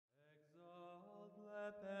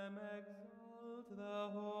them exalt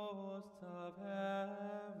the hosts of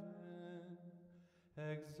heaven.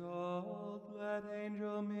 Exalt, let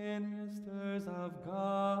angel ministers of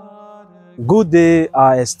God. Good day,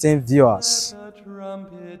 our esteemed viewers. The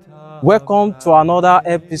trumpet of Welcome to another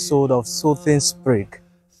episode of Soothing Sprig.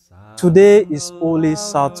 Today is Holy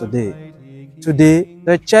Saturday. Today,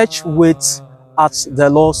 the church waits at the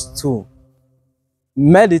Lord's tomb,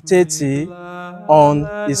 meditating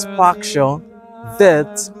on his passion,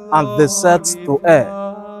 death, and descent to earth,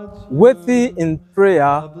 waiting in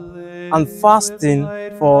prayer and fasting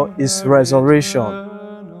for his resurrection.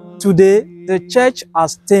 Today, the church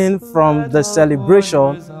abstained from the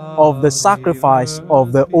celebration of the sacrifice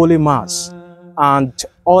of the Holy Mass and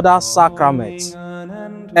other sacraments,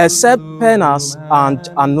 except penance and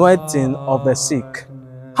anointing of the sick.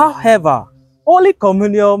 However, Holy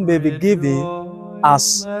Communion may be given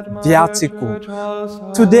as viatical.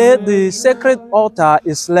 Today, the sacred altar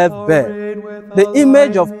is left bare. The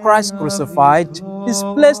image of Christ crucified is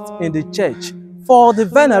placed in the church for the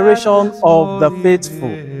veneration of the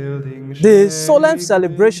faithful. The solemn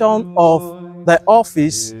celebration of the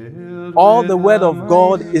office or the word of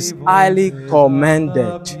God is highly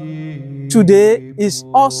commended. Today is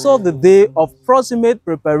also the day of proximate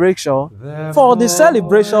preparation for the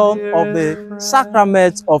celebration of the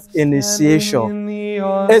sacrament of initiation,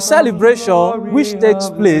 a celebration which takes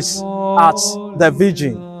place at the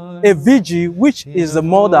Virgin, a Virgin which is the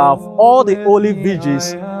mother of all the holy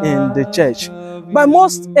virgins in the church. By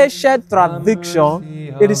most ancient tradition,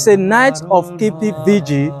 it is a night of keeping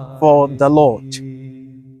vigil for the Lord.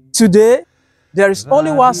 Today, there is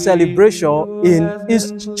only one celebration in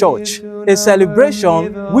each church, a celebration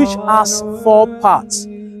which has four parts.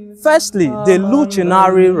 Firstly, the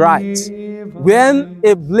luminary rite, when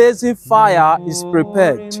a blazing fire is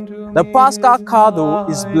prepared, the Paschal candle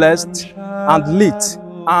is blessed and lit,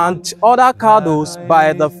 and other candles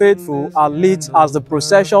by the faithful are lit as the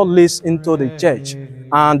procession leads into the church,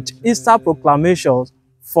 and Easter proclamations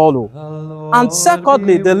follow. And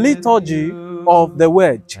secondly, the liturgy of the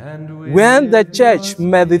word, when the church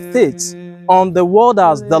meditates on the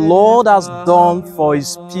wonders the Lord has done for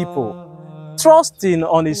his people, trusting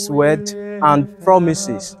on his word and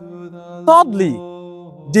promises. Thirdly,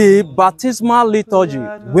 the baptismal liturgy,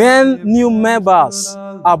 when new members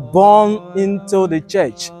are born into the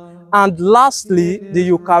church. And lastly, the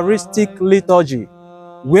Eucharistic liturgy,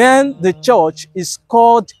 when the church is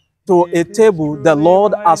called to a table the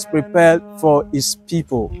Lord has prepared for his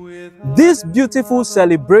people. This beautiful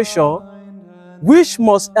celebration, which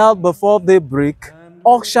must end before daybreak,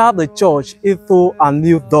 usher the church into a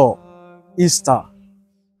new dawn, Easter.